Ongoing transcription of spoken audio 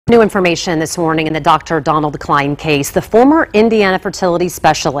New information this morning in the Dr. Donald Cline case. The former Indiana fertility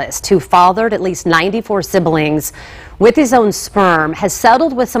specialist who fathered at least 94 siblings with his own sperm has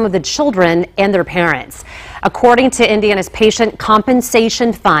settled with some of the children and their parents. According to Indiana's Patient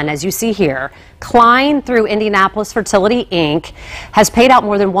Compensation Fund, as you see here, Cline, through Indianapolis Fertility, Inc., has paid out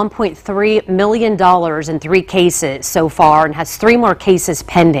more than $1.3 million in 3 cases so far and has 3 more cases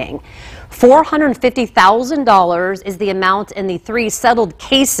pending. $450,000 is the amount in the 3 settled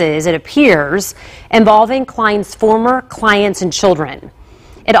cases, it appears, involving Cline's former clients and children.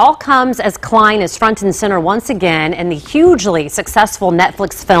 It all comes as Cline is front and center once again in the hugely successful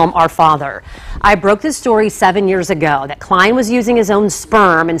Netflix film Our Father. I broke this story 7 years ago that Cline was using his own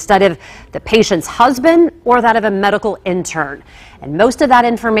sperm instead of the patient's husband or that of a medical intern. And most of that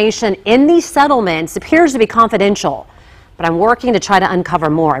information in these settlements appears to be confidential. But I'm working to try to uncover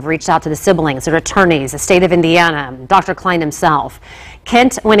more. I've reached out to the siblings, their attorneys, the state of Indiana, Dr. Cline himself.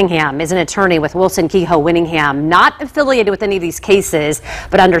 Kent Winningham is an attorney with Wilson Kehoe Winningham, not affiliated with any of these cases,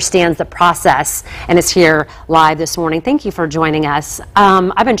 but understands the process and is here live this morning. Thank you for joining us.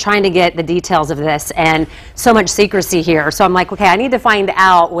 I've been trying to get the details of this and so much secrecy here. So I'm like, okay, I need to find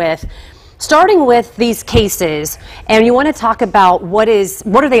out starting with these cases, and you want to talk about what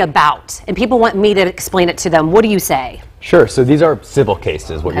are they about? And people want me to explain it to them. What do you say? Sure. So these are civil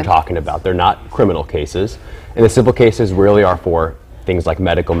cases, what you're talking about. They're not criminal cases. And the civil cases really are for things like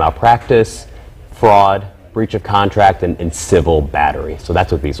medical malpractice, fraud, breach of contract, and civil battery. So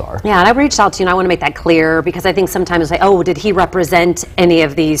that's what these are. Yeah, and I reached out to you, and I want to make that clear because I think sometimes like, oh, did he represent any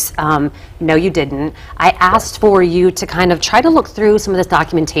of these? No, you didn't. I asked for you to kind of try to look through some of this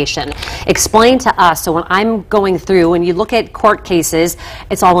documentation. Explain to us, so when I'm going through, when you look at court cases,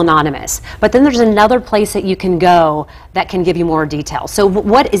 it's all anonymous. But then there's another place that you can go that can give you more detail. So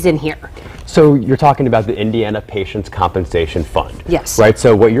what is in here? So you're talking about the Indiana Patients Compensation Fund. Yes. Right?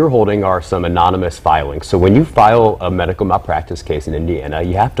 So what you're holding are some anonymous filings. So when you file a medical malpractice case in Indiana,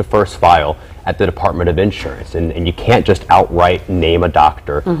 you have to first file at the Department of Insurance. And you can't just outright name a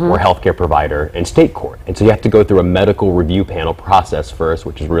doctor or healthcare provider in state court. And so you have to go through a medical review panel process first,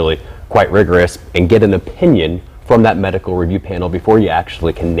 which is really quite rigorous, and get an opinion from that medical review panel before you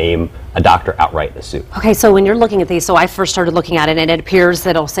actually can name a doctor outright in a suit. Okay, so when you're looking at these, so I first started looking at it, and it appears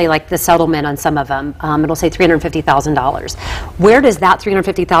that it'll say like the settlement on some of them, it'll say $350,000. Where does that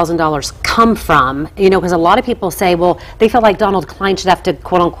 $350,000 come from? You know, because a lot of people say, well, they feel like Donald Cline should have to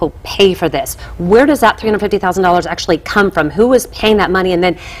quote unquote pay for this. Where does that $350,000 actually come from? Who is paying that money, and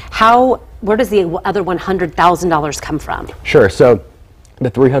then where does the other $100,000 come from? Sure, so the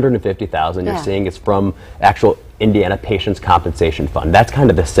 $350,000 you're seeing is from actual Indiana Patients Compensation Fund. That's kind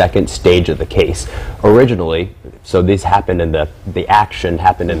of the second stage of the case. Originally, so these happened the action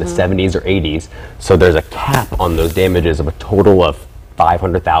happened in the 70s or 80s, so there's a cap on those damages of a total of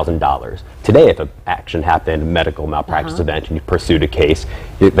 $500,000. Today, if an action happened, a medical malpractice event, and you pursued a case,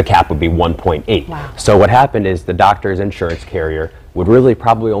 the cap would be 1.8. Wow. So what happened is the doctor's insurance carrier would really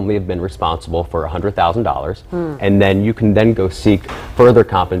probably only have been responsible for $100,000, and then you can then go seek further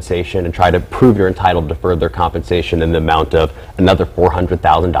compensation and try to prove you're entitled to further compensation in the amount of another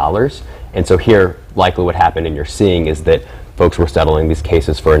 $400,000. And so here, likely what happened and you're seeing is that folks were settling these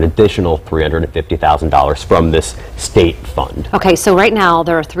cases for an additional $350,000 from this state fund. Okay, so right now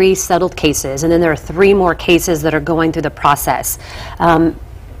there are 3 settled cases, and then there are 3 more cases that are going through the process.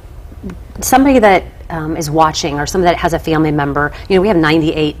 Somebody that is watching, or somebody that has a family member, you know, we have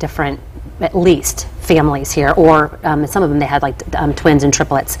 98 different, at least, families here, or some of them they had like twins and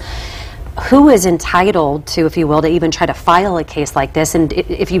triplets. Who is entitled to, if you will, to even try to file a case like this? And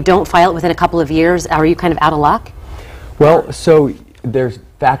if you don't file it within a couple of years, are you kind of out of luck? Well, so there's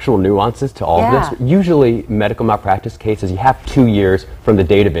factual nuances to all of this. Usually, medical malpractice cases, you have 2 years from the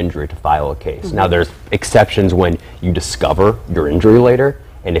date of injury to file a case. Now, there's exceptions when you discover your injury later,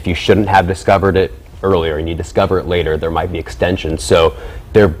 and if you shouldn't have discovered it earlier and you discover it later, there might be extensions. So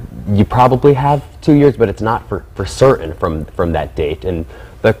you probably have 2 years, but it's not for certain from that date. And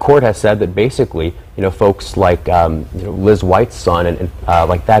the court has said that basically, you know, folks like Liz White's son and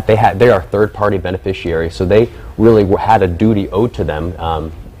like that, they are third-party beneficiaries, so they really had a duty owed to them,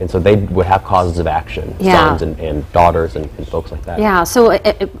 and so they would have causes of action, sons and daughters and folks like that. Yeah. So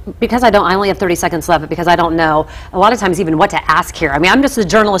because I only have 30 seconds left, but because I don't know a lot of times even what to ask here. I mean, I'm just a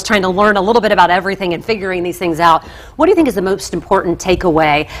journalist trying to learn a little bit about everything and figuring these things out. What do you think is the most important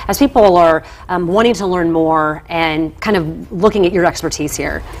takeaway as people are wanting to learn more and kind of looking at your expertise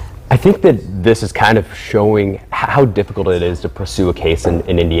here? I think that this is kind of showing how difficult it is to pursue a case in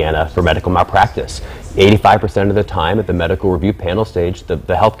Indiana for medical malpractice. 85% of the time at the medical review panel stage, the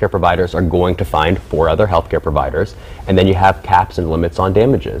healthcare providers are going to find 4 other healthcare providers, and then you have caps and limits on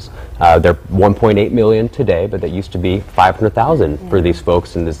damages. They're 1.8 million today, but that used to be 500,000 for these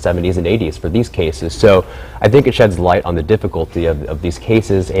folks in the 70s and 80s for these cases. So I think it sheds light on the difficulty of these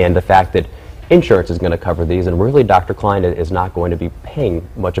cases and the fact that insurance is going to cover these, and really Dr. Cline is not going to be paying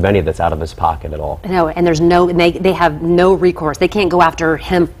much of any of this out of his pocket at all. No, and there's no, they have no recourse. They can't go after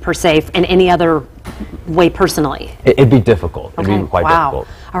him per se in any other way personally. It'd be difficult. It'd be quite difficult.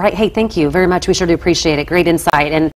 All right. Hey, thank you very much. We sure do appreciate it. Great insight. And